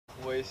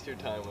waste your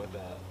time with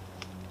that.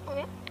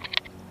 Okay.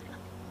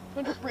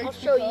 I'll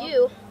show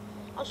you.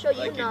 I'll show you.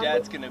 Like your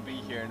dad's gonna be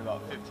here in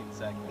about 15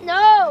 seconds.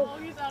 No! Oh,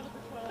 he's out of the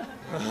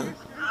toilet.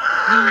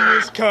 He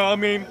is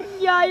coming.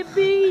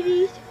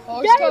 Diabetes.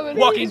 Oh, he's coming.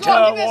 Walking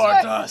towards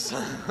us.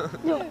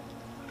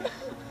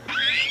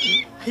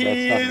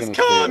 He is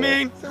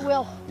coming. So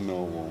Will.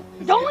 No, it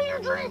won't. Don't let your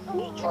drink.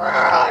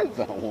 Drink.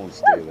 That won't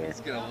stay there.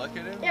 He's gonna look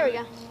at him. There we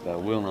go. That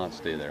will not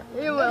stay there.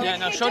 Here will. Yeah,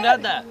 now show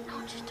Dad that.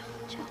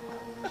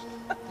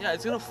 Yeah,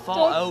 it's gonna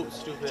fall out,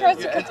 stupid. Yeah,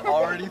 it's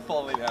already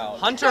falling out.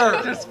 Hunter!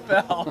 It just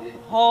fell.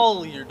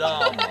 Holy, you're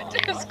dumb.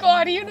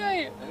 Squad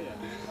unite.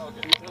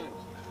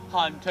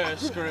 Hunter,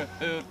 screwed.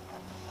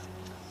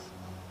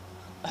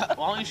 Why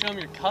don't you show him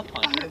your cup,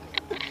 Hunter?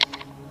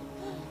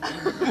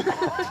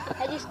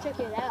 I just took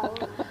it out.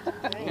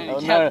 You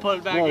can't put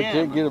it back no, in. I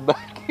can't get it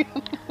back in.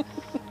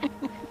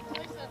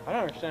 I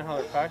don't understand how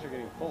their packs are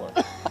getting fuller.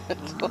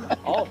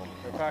 All of them.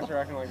 Their packs are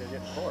acting like they're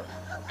getting fuller.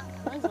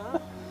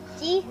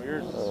 See? Well,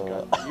 yours is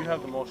disgusting. You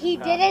have the most. He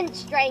pack. didn't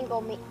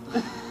strangle me.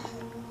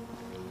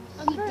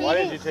 Why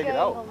did you take it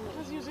out?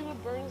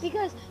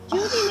 Because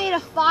Julie made a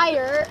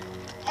fire,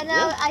 and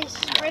I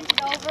sprinted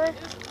over,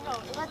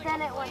 but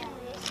then it went.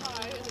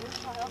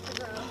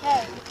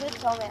 Hey, you could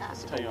tell me that.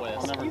 Tell you,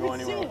 I'll never go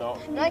anywhere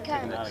without Like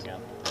taking that again.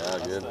 Yeah,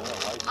 good.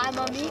 I'm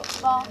a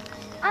meatball.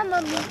 I'm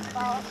a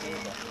meatball.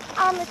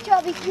 I'm a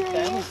chubby,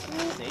 curious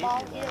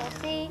meatball. You'll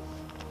see.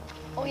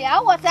 Oh yeah,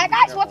 what's that,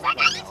 guys? What's that,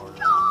 guys?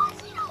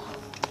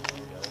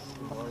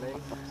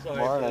 Sorry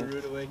Morning. for the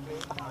rude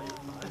awakening.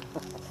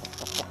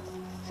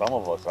 Some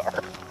of us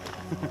are.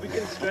 We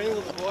can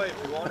strangle the boy if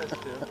we want us to.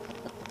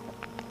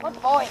 What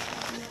boy?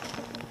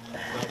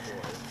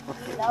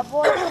 The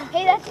boy.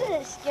 Hey, that's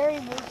a scary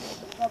movie.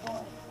 The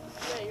boy.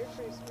 Yeah, you're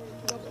pretty scary.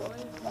 The boy.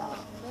 No.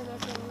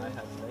 I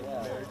have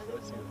nightmares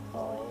with you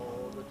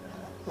all the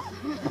time.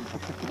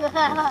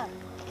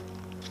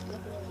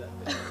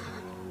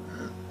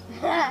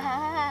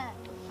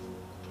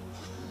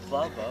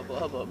 Blah, blah,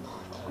 blah, blah.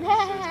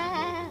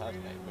 Have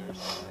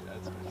nightmares.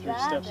 That's for sure. 3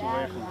 steps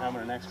away from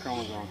having an X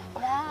chromosome.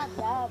 Blah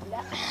blah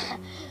blah.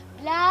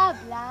 Blah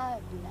blah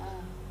blah.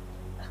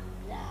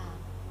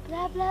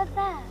 Blah blah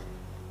blah.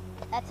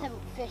 That's a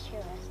fish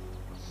arrest.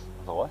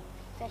 The what?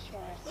 Fish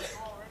arrest.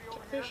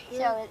 Fish So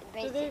here. it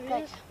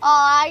basically.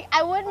 Oh,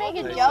 I would make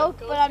a joke,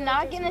 but I'm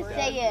not gonna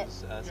say it.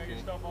 Just asking.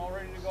 Stuff all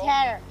ready to go?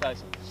 Tanner.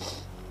 Tyson.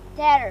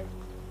 Tanner.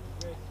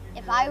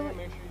 If I would.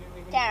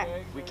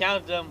 Tanner. We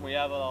counted them, we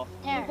have it all.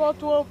 Tanner.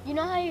 You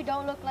know how you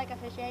don't look like a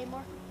fish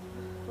anymore?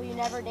 Well, you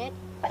never did.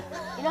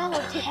 You know how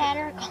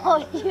Tanner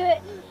called you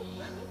it?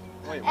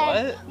 Wait,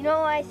 And what? you know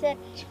why I said,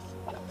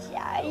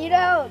 yeah, you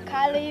know,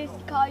 Kylie used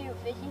to call you a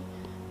fishy.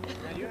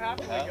 Yeah, you have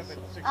to wake up at 6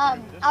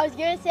 I was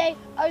gonna say,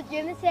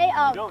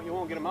 don't, you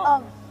won't get them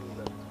out.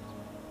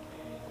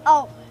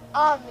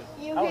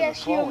 You That was hear a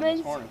slow one this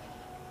humans morning.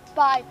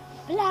 by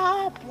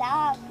blah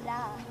blah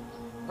blah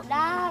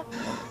blah.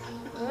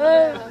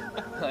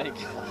 Like,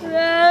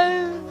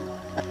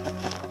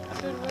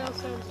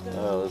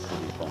 Oh, this will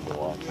be fun to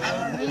watch.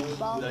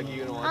 Meatball. Doug, you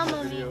gonna watch I'm the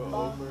a video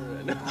meatball. over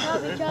and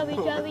Chubby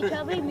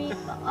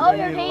meatball. Oh,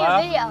 you're taking a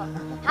video.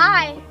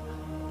 Hi.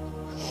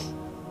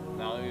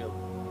 now you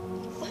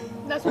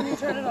That's when you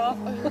turn it off.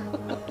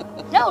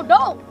 No,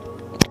 don't.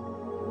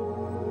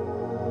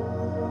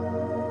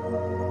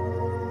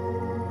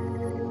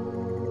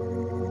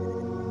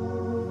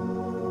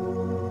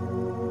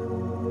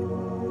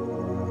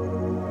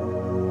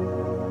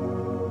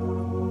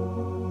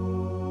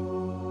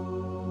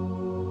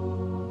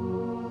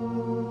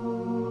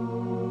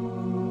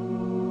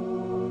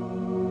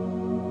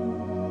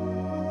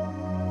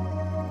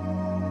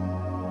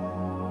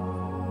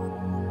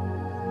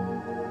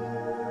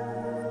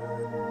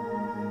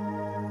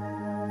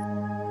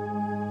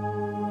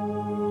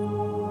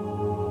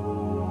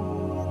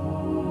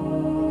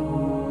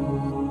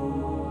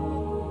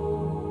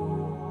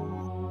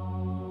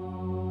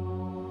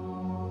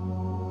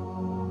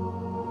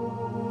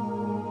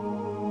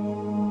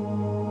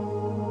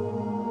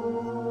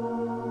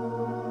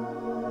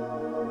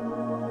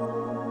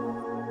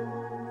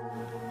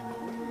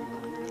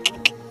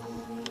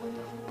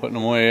 Putting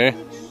them away, eh?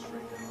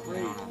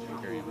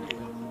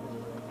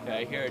 Yeah,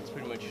 I hear it's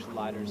pretty much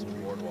ladders and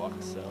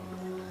boardwalks, so.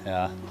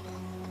 Yeah.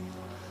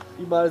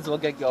 you might as well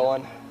get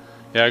going.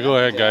 Yeah, go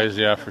ahead, guys.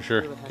 Yeah, for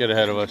sure. Get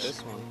ahead of us.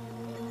 This one.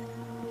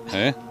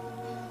 Eh?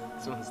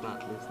 This one's not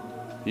this one.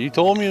 You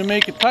told me to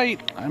make it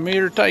tight. I made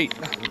her tight. See,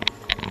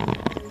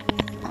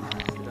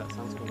 that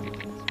sounds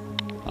good.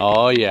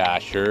 Oh, yeah,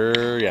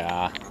 sure,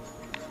 yeah.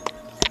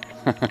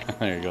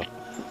 There you go.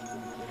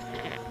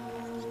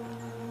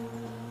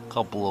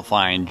 Couple of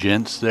fine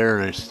gents there.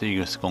 They're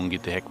just gonna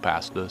get the heck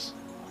past us.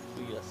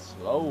 We are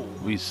slow.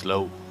 We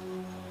slow.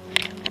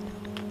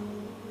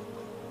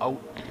 Oh.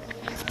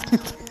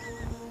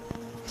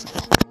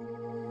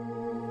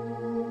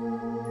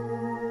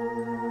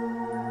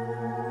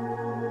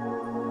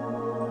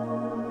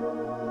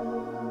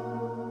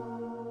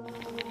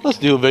 Let's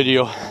do a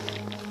video.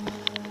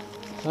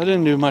 I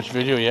didn't do much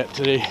video yet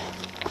today.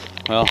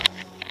 Well,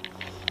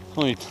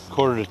 Only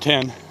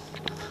 9:45.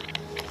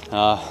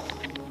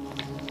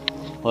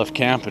 Left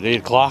camp at 8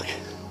 o'clock.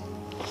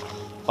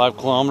 5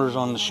 kilometers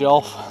on the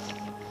shelf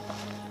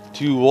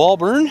to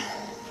Walburn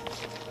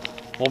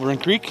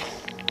Creek.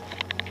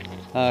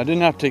 I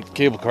didn't have to take the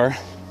cable car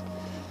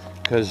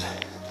because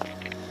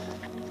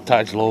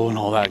tide's low and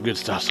all that good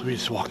stuff, so we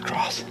just walked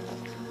across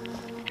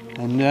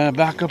and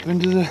back up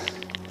into the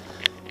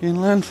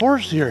inland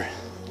forest here.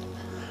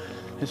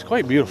 It's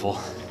quite beautiful.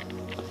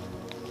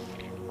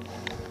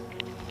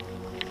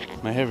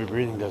 My heavy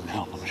breathing doesn't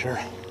help, I'm sure.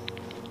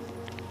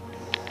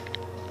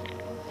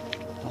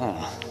 I don't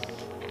know.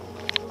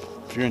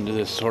 If you're into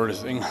this sort of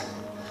thing,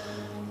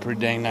 pretty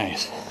dang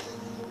nice.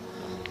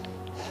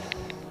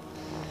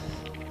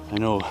 I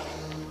know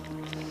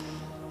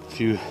a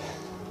few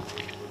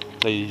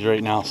ladies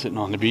right now sitting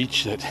on the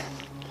beach that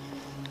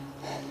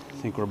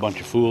think we're a bunch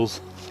of fools,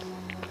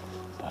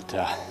 but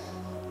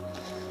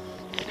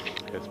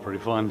it's pretty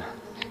fun.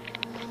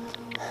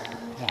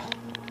 Yeah.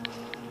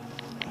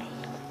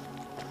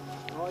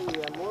 Oh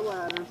yeah, more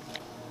ladders.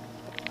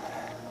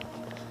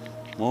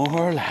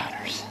 More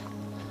ladders.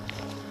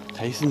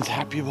 Tyson's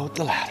happy about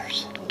the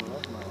ladders.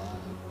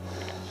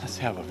 Let's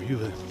have a view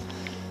of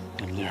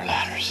them there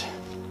ladders.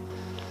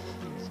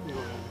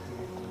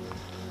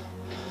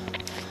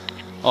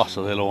 Oh, it's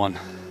a little one.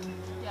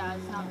 Yeah,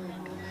 it's not very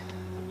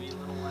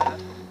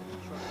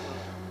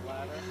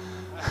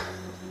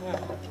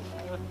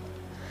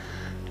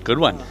Good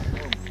one.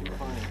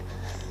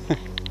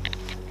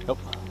 Yep.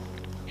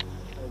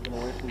 I've been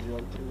away from the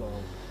jug too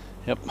long.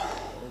 Yep. Going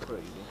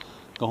crazy.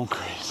 Going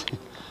crazy.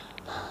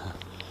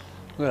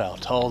 Look at how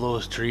tall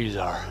those trees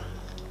are.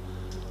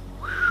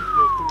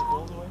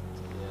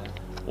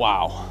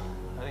 Wow.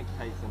 I think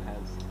Tyson has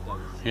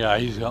Doug's. Yeah,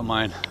 he's got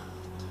mine.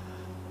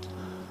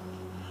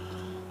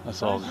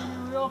 That's all. Be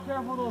real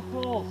careful with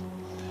those poles.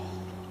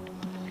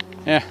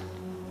 Yeah.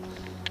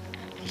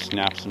 He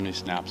snaps them, he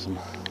snaps them.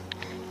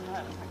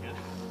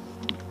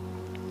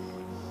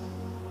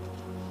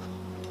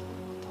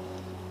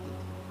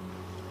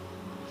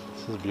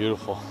 This is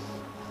beautiful.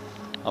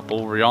 Up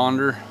over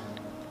yonder.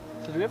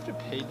 So do we have to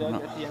pay Doug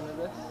at the end of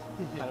this?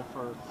 Kind of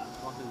for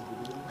all his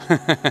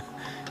videos?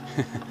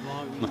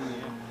 Vlogging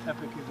the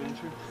epic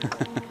adventure?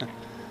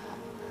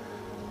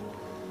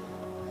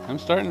 I'm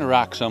starting to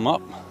rack some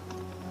up.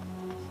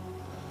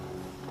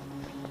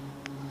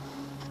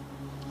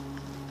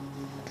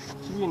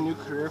 Should be a new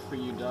career for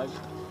you, Doug.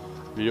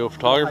 Video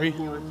photography?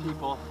 Hiking with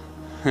people.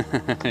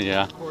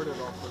 Yeah. Record it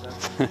all for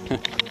them.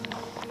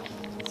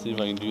 Let's see if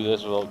I can do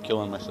this without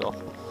killing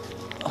myself.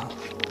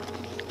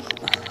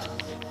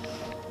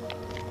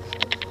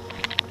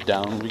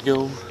 Down we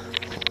go.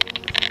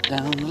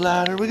 Down the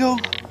ladder we go.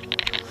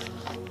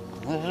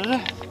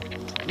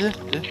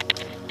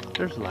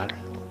 There's the ladder.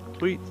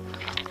 Sweet.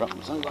 Drop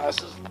my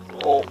sunglasses.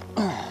 Oh.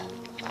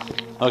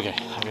 Okay,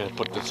 I gotta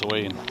put this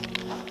away and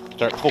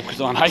start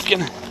focusing on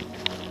hiking.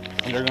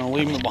 And they're gonna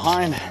leave me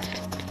behind.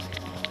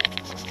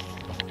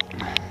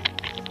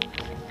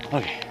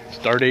 Okay,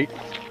 start date.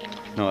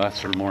 No, that's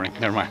for the morning.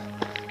 Never mind.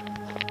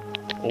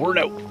 Over and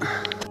out.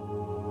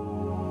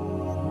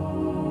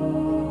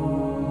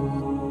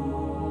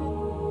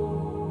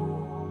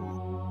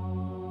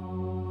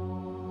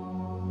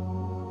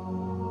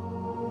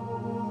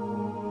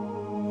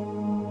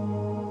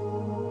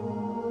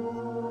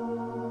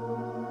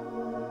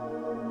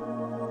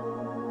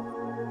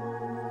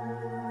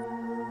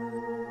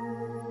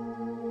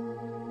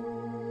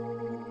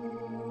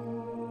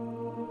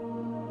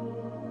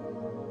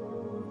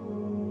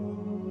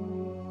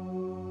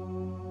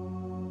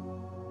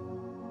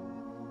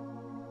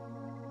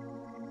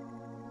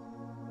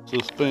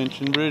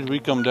 Suspension bridge. We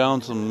come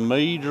down some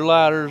major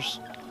ladders,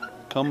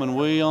 coming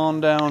way on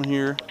down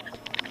here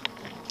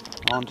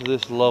onto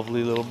this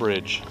lovely little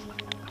bridge.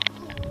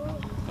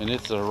 And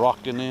it's a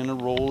rocking and a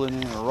rolling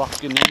and a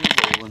rocking and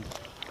a rolling,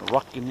 a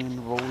rocking and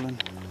a rolling.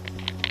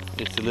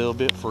 It's a little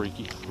bit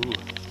freaky. Ooh,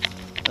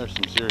 there's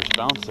some serious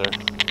bounce there.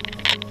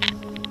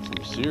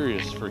 Some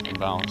serious freaking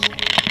bounce.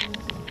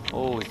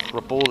 Holy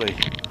crapole.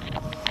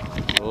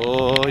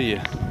 Oh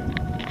yeah.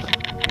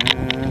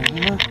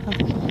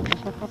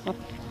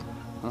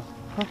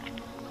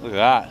 Look at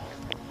that.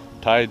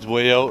 Tide's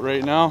way out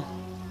right now.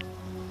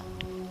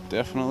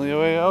 Definitely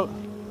way out.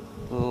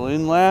 A little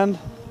inland.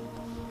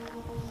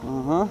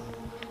 A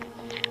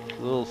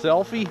little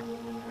selfie.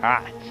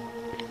 Ha.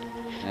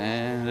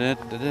 And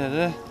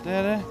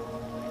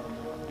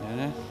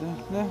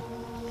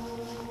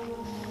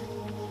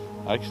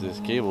actually, this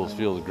cable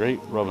feels great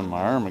rubbing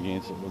my arm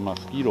against it with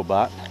mosquito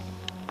bat.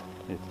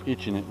 It's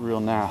itching it real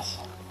nice.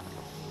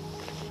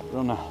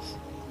 Real nice.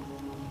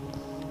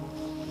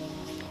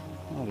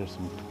 Oh, there's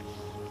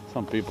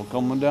some people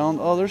coming down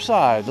the other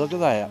side. Look at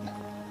that.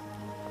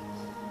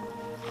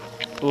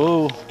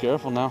 Whoa,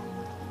 careful now.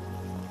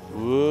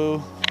 Whoa.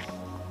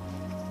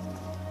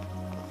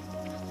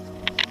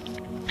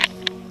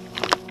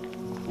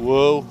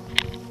 Whoa.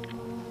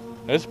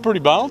 That's pretty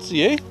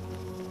bouncy, eh?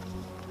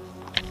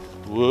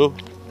 Whoa.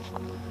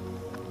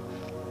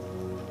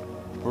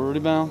 Pretty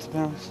bouncy,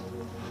 bounce.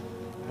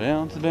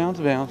 Bounce, bounce,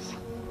 bounce.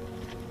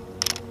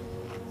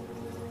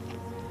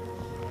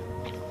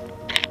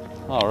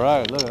 All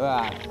right, look at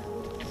that.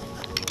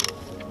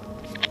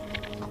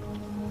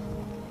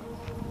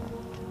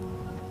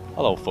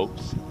 Hello,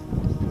 folks.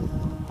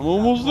 I'm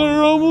almost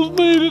there, almost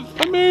made it.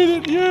 I made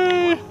it,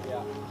 yay!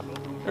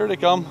 Here they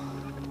come.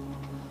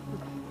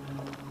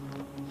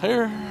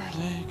 Here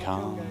they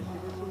come.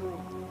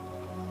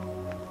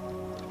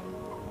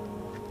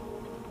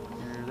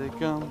 Here they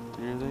come,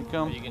 here they Are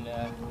come. you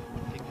gonna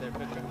take their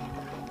picture?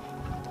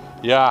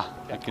 Yeah,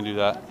 I can do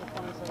that.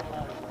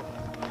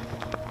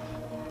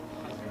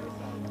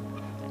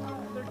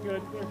 They're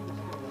good.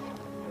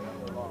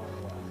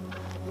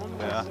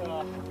 Yeah.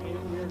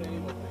 Weird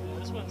anyway.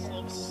 This one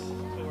slopes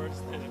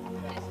towards the.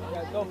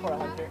 Yeah, go for a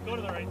hunter. Go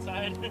to the right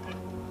side.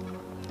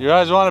 You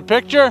guys want a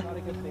picture? Not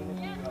a good thing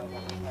if you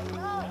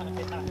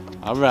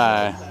drive. All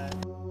right.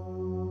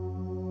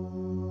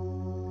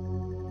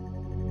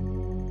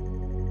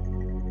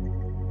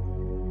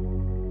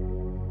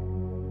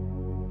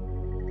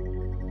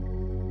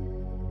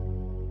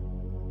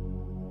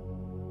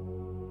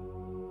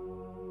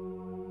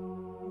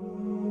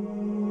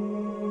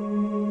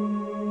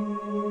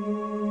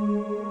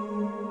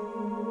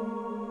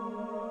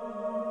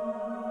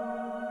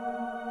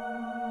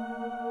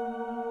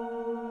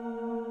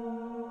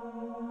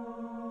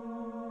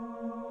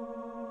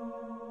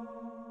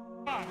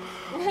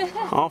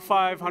 All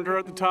five, Hunter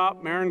at the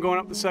top, Marin going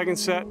up the second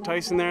set,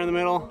 Tyson there in the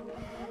middle.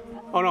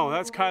 Oh no,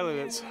 that's Kylie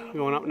that's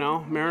going up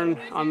now. Marin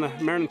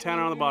and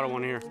Tanner on the bottom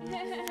one here.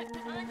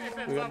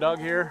 We got Doug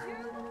here.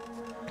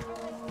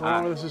 Going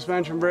over the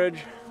suspension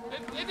bridge.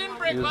 It didn't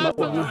break last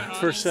time.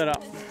 First set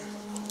up.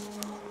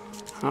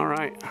 All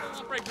right.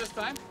 It'll break this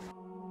time.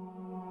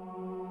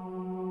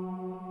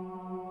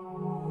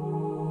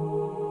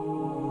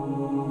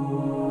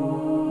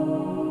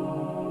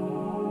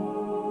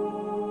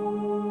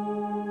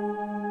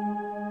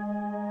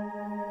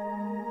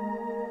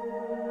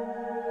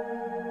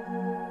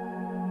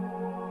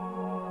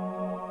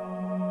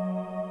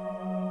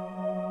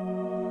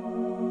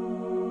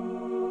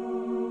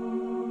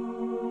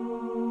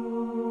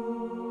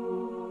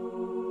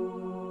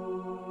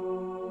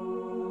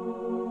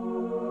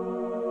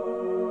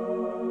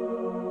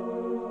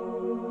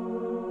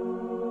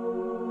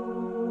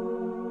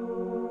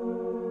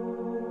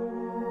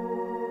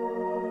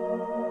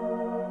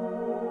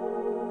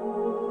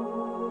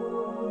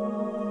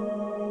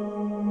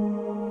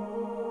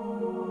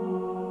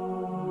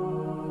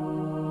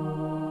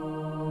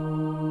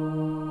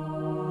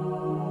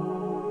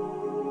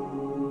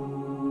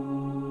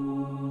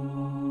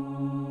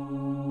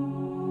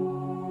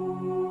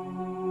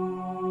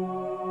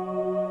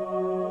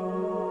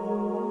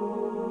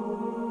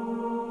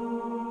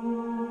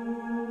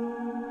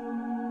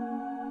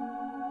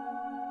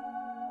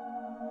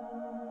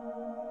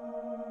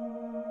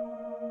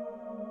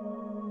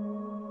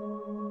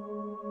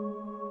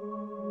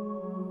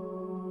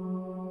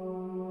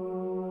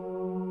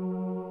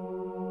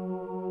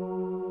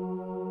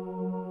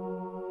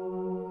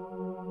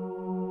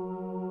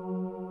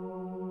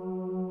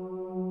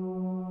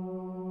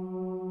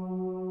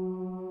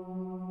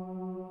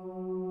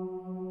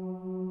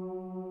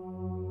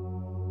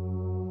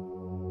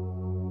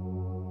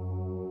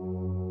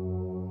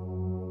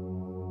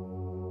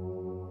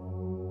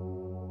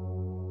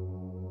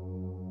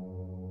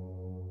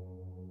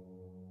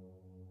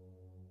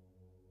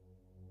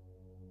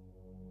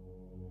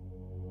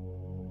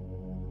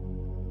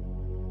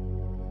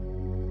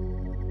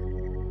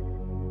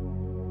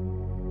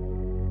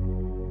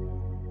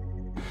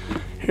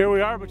 Here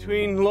we are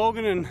between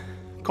Logan and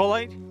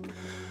Colite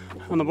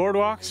on the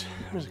boardwalks.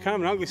 There's kind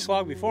of an ugly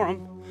slog before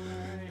them.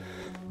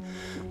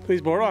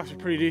 These boardwalks are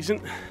pretty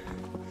decent.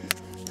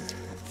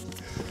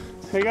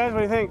 Hey guys, what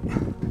do you think?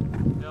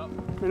 Yep.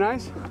 They're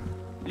nice?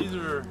 These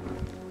are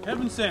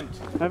heaven sent.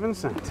 Heaven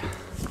sent.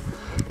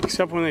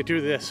 Except when they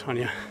do this on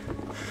you.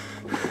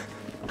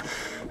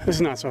 This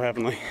is not so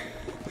heavenly.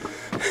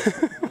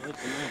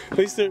 At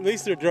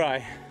least they're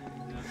dry.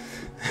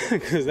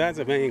 Because that's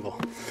a angle.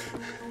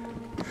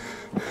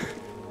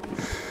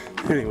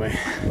 Anyway,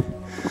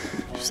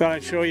 just thought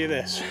I'd show you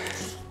this.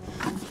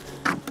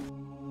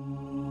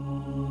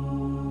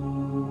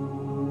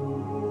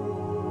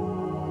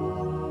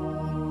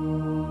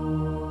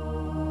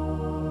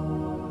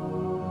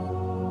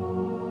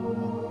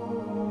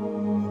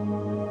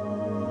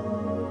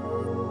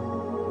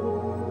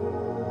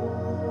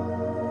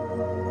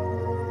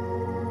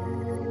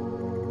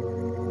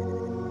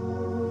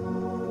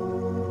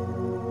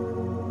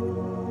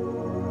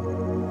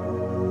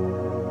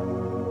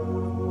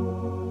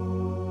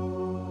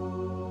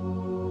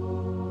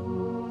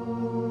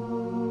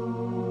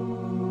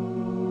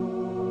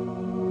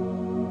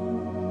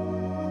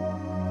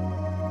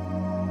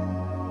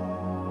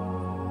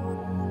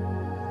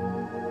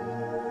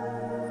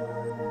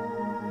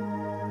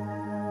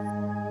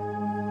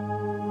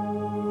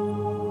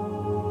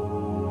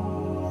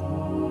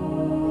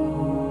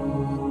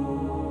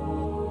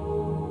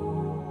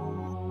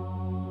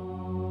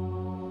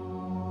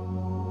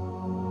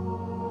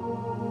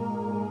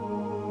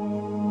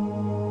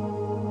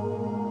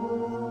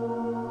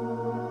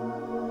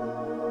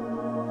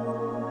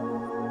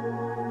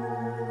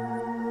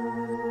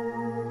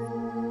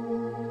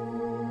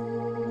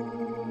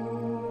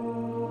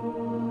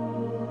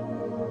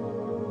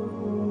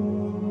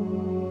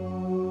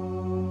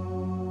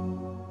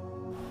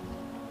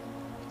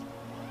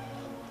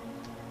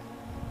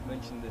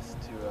 mentioned this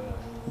to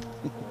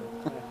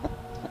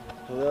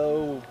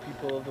hello,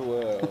 people of the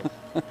world.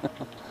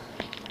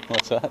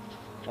 What's that?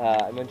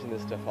 I mentioned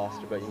this to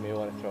Foster, but you may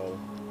want to throw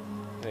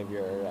kind of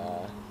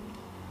your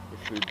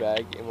food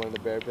bag in one of the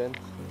bear bins,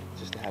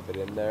 just to have it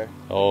in there.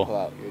 Oh, Pull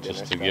out your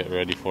just to dinner get stuff.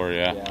 ready for it,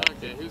 yeah.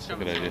 Okay, who's Good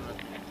coming idea.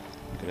 swimming?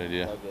 Good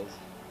idea. Doug is.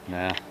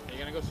 Nah, Are you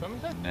gonna go swimming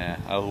then? nah.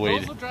 I'll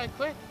wade. Those will dry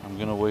quick. I'm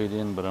gonna wade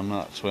in, but I'm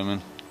not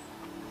swimming.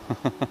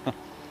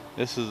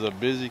 This is a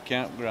busy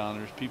campground.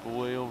 There's people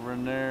way over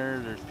in there.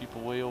 There's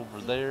people way over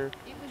there. It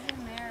was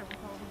in there with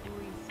all the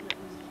buoys that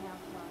was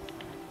camped last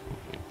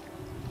night.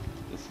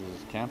 This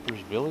is Campers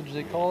Village,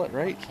 they call it,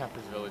 right?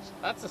 Campers Village.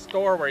 That's a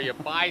store where you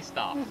buy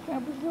stuff. It's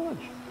Campers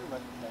Village.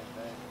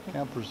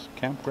 Campers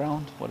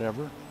Campground,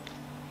 whatever.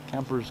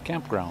 Campers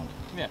Campground.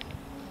 Yeah.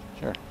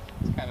 Sure.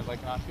 It's kind of like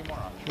an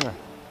oxymoron. Sure.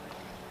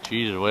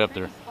 Jeez, way up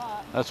there.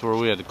 That's where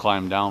we had to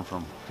climb down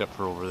from, except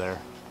for over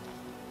there.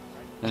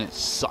 And it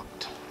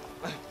sucked.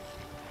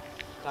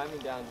 Climbing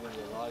down is going to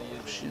be a lot easier.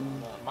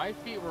 Ocean. My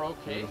feet were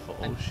okay Beautiful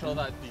until ocean.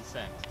 that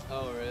descent.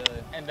 Oh,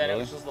 really? And then it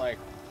Really? was just like,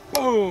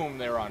 boom,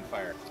 they were on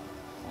fire.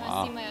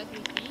 Wow. Want to see my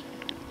ugly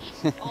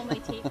feet? All my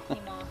tape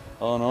came off.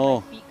 Oh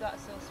no. My feet got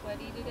so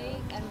sweaty today,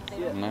 and they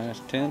were Nice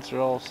tents are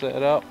all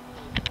set up.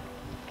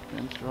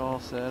 Tents are all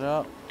set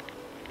up.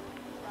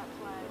 That's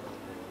why I was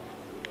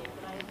yesterday,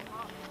 but I have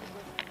not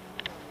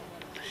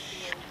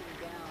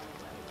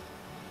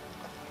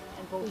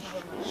and both of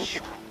them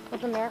are.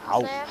 With the miracle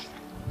Ow. sack.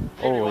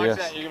 Oh watch yes.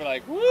 that, you're gonna be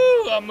like,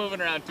 woo, I'm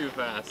moving around too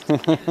fast.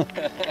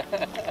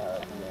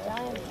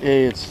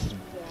 Hey, it's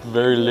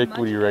very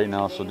liquidy right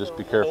now, so just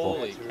be careful.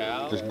 Holy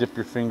cow. Just dip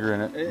your finger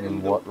in it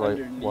and rub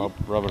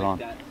it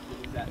on.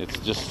 It's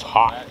just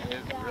hot. That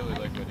is really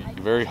liquidy.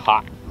 Very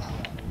hot.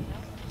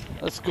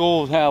 Let's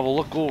go have a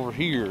look over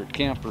here at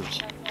Campers.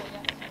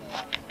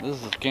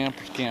 This is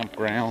Campers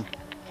Campground.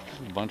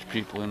 There's a bunch of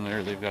people in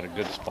there. They've got a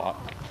good spot.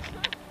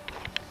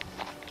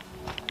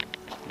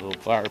 Little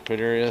fire pit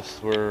area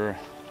where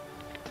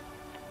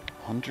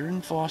Hunter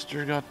and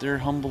Foster got their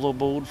humble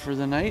abode for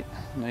the night.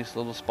 Nice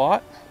little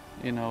spot,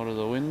 in out of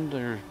the wind,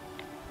 or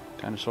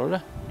kind of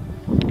sorta.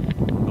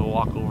 We'll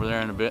walk over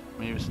there in a bit,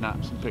 maybe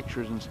snap some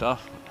pictures and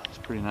stuff. It's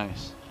pretty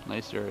nice.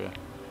 Nice area.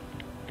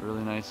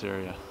 Really nice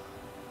area.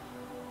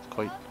 It's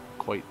quite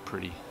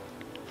pretty.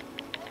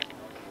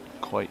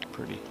 Quite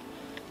pretty.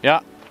 Yeah,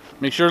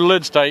 make sure the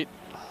lid's tight.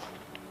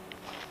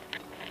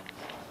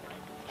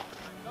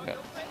 Yeah.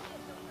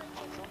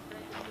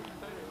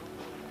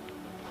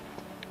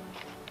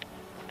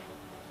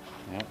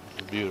 Yeah,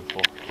 it's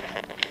beautiful.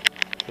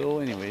 So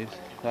anyways,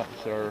 that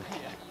was our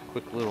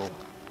quick little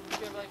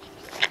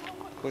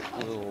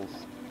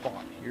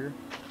spot here.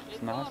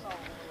 It's nice.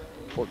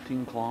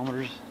 14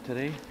 kilometers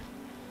today.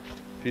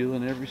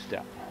 Feeling every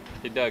step.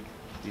 Hey, Doug.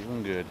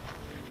 Feeling good.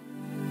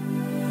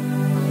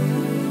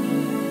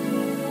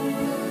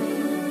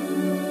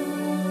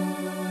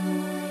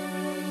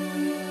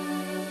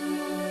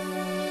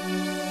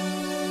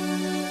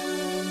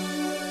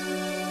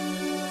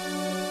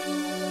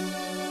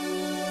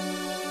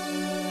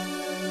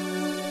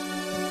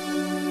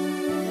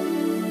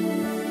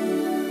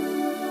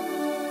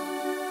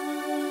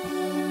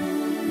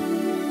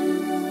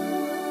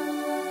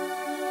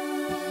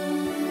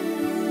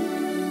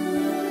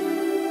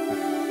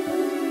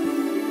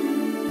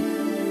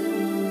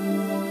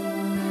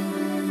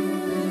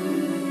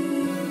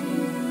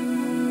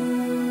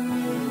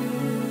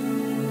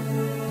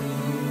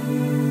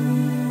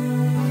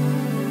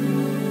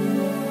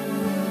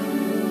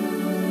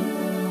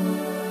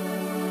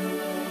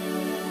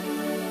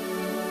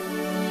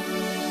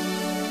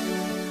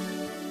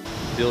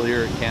 Still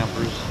here at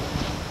Campers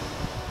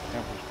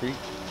Creek.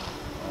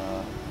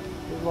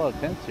 There's a lot of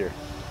tents here.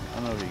 I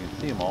don't know if you can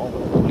see them all,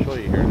 but I'll show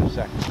you here in a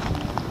second.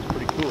 It's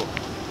pretty cool.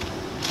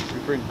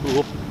 Pretty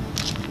cool.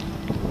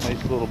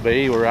 Nice little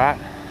bay we're at.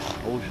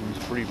 Ocean's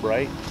pretty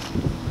bright.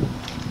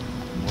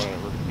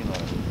 Whatever, you know,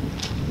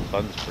 the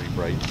sun's pretty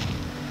bright.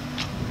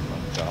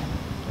 But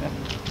yeah.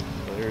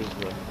 So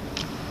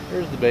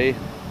there's the bay.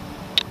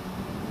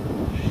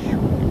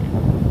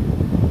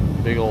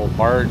 Big old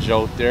barge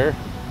out there.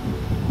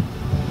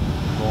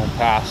 Going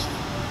past.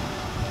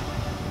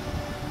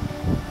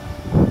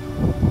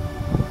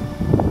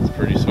 It's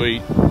pretty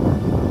sweet.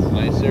 It's a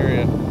nice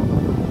area.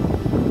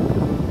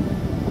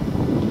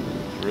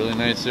 It's a really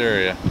nice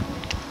area.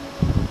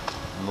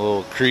 A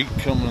little creek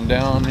coming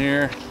down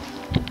here.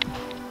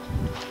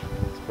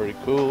 It's pretty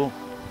cool.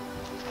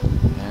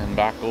 And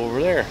back over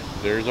there.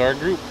 There's our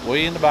group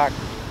way in the back,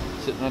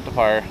 sitting at the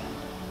fire.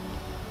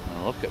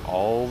 And look at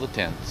all the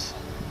tents.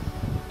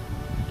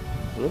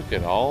 Look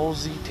at all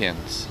the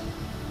tents.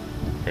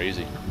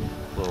 Crazy.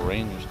 Little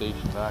ranger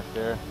station back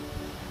there.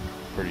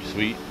 Pretty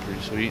sweet,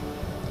 pretty sweet.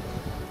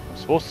 I'm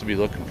supposed to be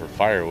looking for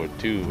firewood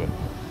too, but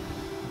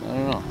I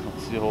don't know. I don't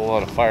see a whole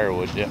lot of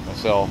firewood yet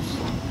myself, so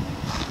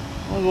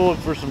I'll go look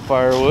for some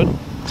firewood.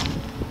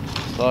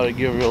 Just thought I'd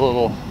give you a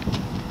little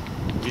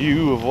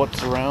view of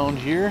what's around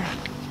here.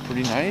 It's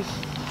pretty nice.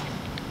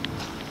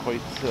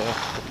 Quite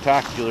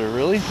spectacular,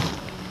 really.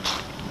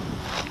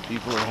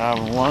 People are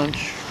having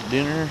lunch,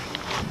 dinner,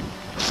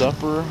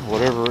 supper,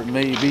 whatever it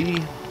may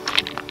be.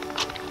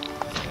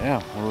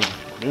 Yeah, we're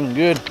doing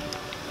good.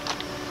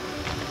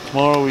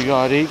 Tomorrow we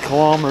got 8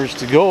 kilometers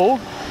to go.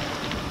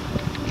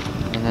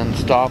 And then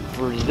stop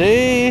for the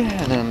day.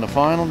 And then the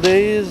final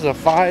day is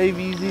 5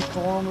 easy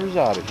kilometers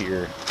out of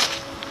here.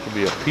 It'll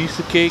be a piece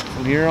of cake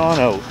from here on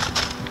out.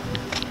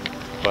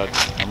 But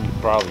I'm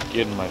probably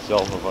kidding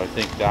myself if I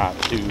think that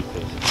too,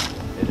 because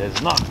it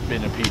has not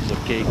been a piece of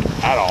cake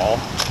at all.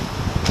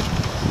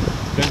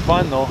 It's been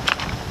fun though.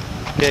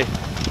 Okay,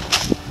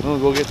 I'm gonna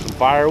go get some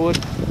firewood.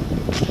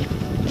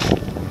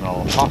 And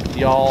I'll talk to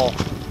y'all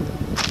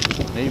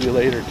maybe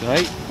later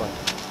tonight, but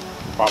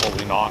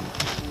probably not.